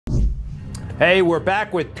Hey, we're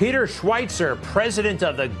back with Peter Schweizer, president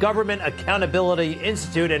of the Government Accountability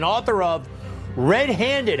Institute and author of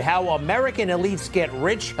Red-Handed: How American Elites Get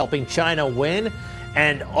Rich, Helping China Win,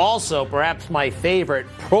 and also, perhaps my favorite,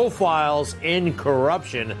 Profiles in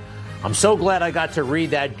Corruption. I'm so glad I got to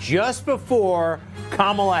read that just before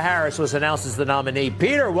Kamala Harris was announced as the nominee.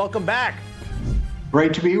 Peter, welcome back.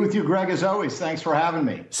 Great to be with you, Greg, as always. Thanks for having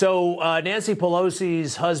me. So Nancy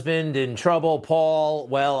Pelosi's husband in trouble, Paul,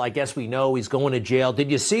 well, I guess we know he's going to jail. Did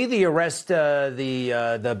you see the arrest,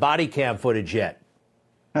 the body cam footage yet?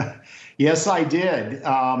 Yes, I did.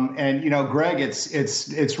 And, you know, Greg,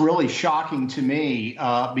 it's really shocking to me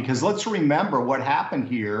because let's remember what happened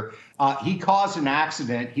here. He caused an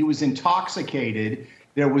accident. He was intoxicated.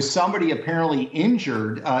 There was somebody apparently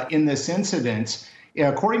injured in this incident.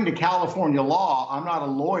 According to California law, I'm not a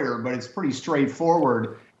lawyer, but it's pretty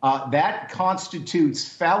straightforward. That constitutes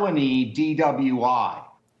felony DWI.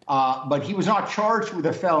 But he was not charged with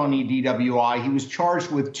a felony DWI. He was charged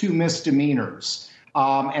with 2 misdemeanors.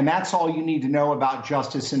 And that's all you need to know about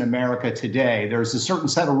justice in America today. There's a certain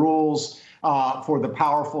set of rules for the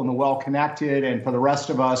powerful and the well-connected, and for the rest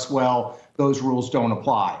of us, well, those rules don't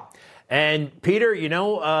apply. And Peter, you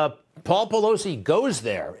know, Paul Pelosi goes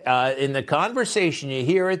there. In the conversation you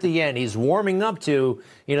hear at the end, he's warming up to,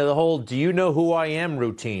 you know, the whole "do you know who I am"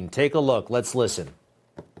 routine. Take a look. Let's listen.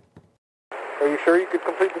 Are you sure you could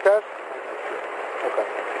complete the test? Okay.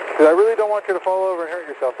 Because I really don't want you to fall over and hurt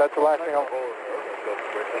yourself. That's the last thing I'll...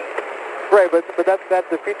 Right, but that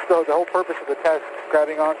defeats the whole purpose of the test,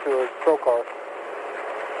 grabbing onto a patrol car.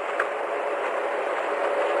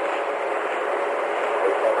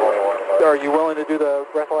 Are you willing to do the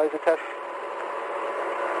breathalyzer test?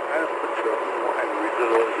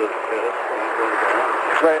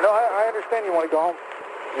 Right, no, I understand you want to go home.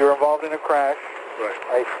 You're involved in a crash. Right.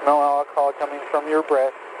 I smell alcohol coming from your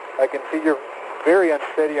breath. I can see you're very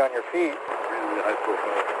unsteady on your feet.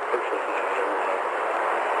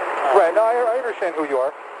 Right, no, I understand who you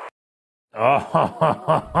are. Oh,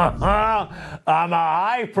 I'm a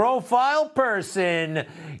high-profile person.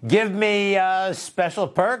 Give me special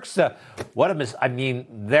perks. I mean,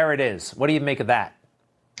 there it is. What do you make of that?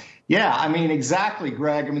 Yeah, I mean, exactly,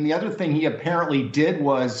 Greg. I mean, the other thing he apparently did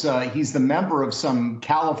was he's the member of some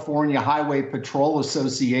California Highway Patrol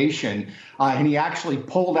Association, and he actually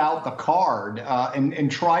pulled out the card and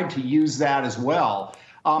tried to use that as well.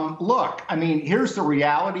 Look, I mean, here's the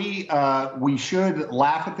reality. We should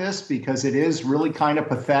laugh at this because it is really kind of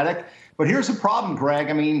pathetic. But here's the problem,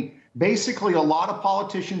 Greg. I mean, basically, a lot of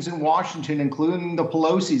politicians in Washington, including the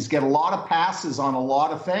Pelosis, get a lot of passes on a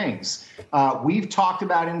lot of things. We've talked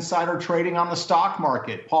about insider trading on the stock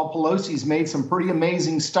market. Paul Pelosi's made some pretty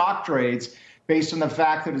amazing stock trades based on the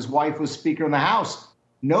fact that his wife was Speaker in the House.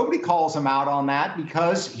 Nobody calls him out on that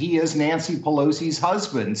because he is Nancy Pelosi's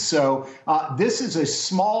husband. So this is a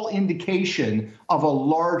small indication of a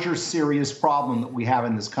larger, serious problem that we have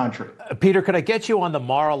in this country. Peter, could I get you on the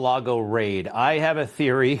Mar-a-Lago raid? I have a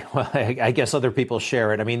theory. Well, I guess other people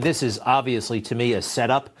share it. I mean, this is obviously, to me, a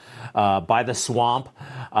setup by the swamp.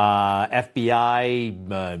 FBI,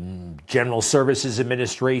 General Services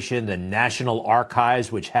Administration, the National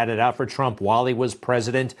Archives, which had it out for Trump while he was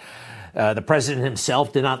president. The president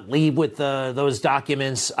himself did not leave with those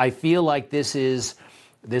documents. I feel like this is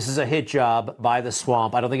a hit job by the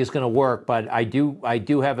swamp. I don't think it's going to work, but I do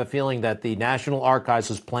have a feeling that the National Archives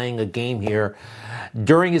was playing a game here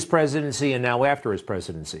during his presidency and now after his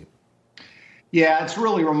presidency. Yeah, it's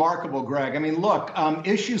really remarkable, Greg. I mean, look,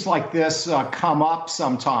 issues like this come up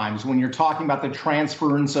sometimes when you're talking about the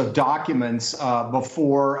transference of documents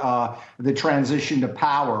before the transition to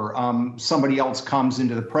power. Somebody else comes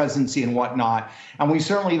into the presidency and whatnot. And we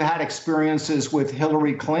certainly have had experiences with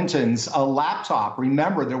Hillary Clinton's laptop.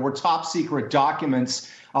 Remember, there were top secret documents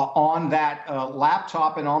on that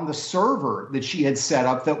laptop and on the server that she had set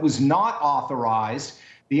up that was not authorized.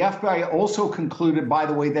 The FBI also concluded, by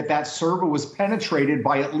the way, that that server was penetrated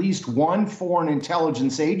by at least one foreign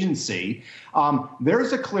intelligence agency.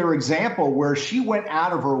 There's a clear example where she went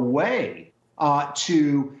out of her way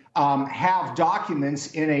to have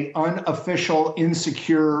documents in an unofficial,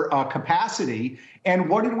 insecure capacity. And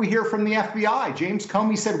what did we hear from the FBI? James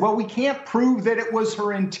Comey said, well, we can't prove that it was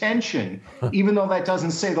her intention, even though that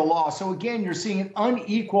doesn't say the law. So again, you're seeing an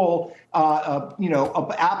unequal,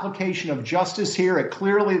 application of justice here.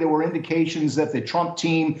 Clearly, there were indications that the Trump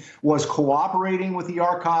team was cooperating with the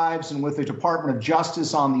archives and with the Department of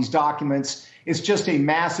Justice on these documents. It's just a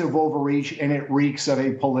massive overreach, and it reeks of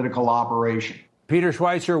a political operation. Peter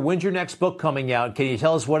Schweizer, when's your next book coming out? Can you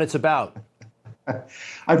tell us what it's about?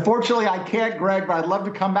 Unfortunately, I can't, Greg, but I'd love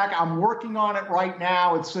to come back. I'm working on it right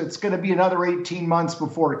now. It's going to be another 18 months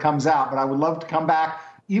before it comes out, but I would love to come back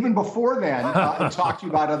even before then and talk to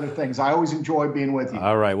you about other things. I always enjoy being with you.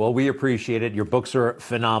 All right. Well, we appreciate it. Your books are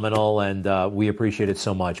phenomenal, and we appreciate it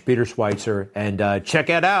so much. Peter Schweizer. And check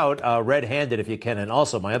it out, Red-Handed, if you can. And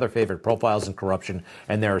also my other favorite, Profiles in Corruption.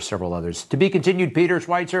 And there are several others. To be continued, Peter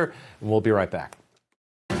Schweizer, and we'll be right back.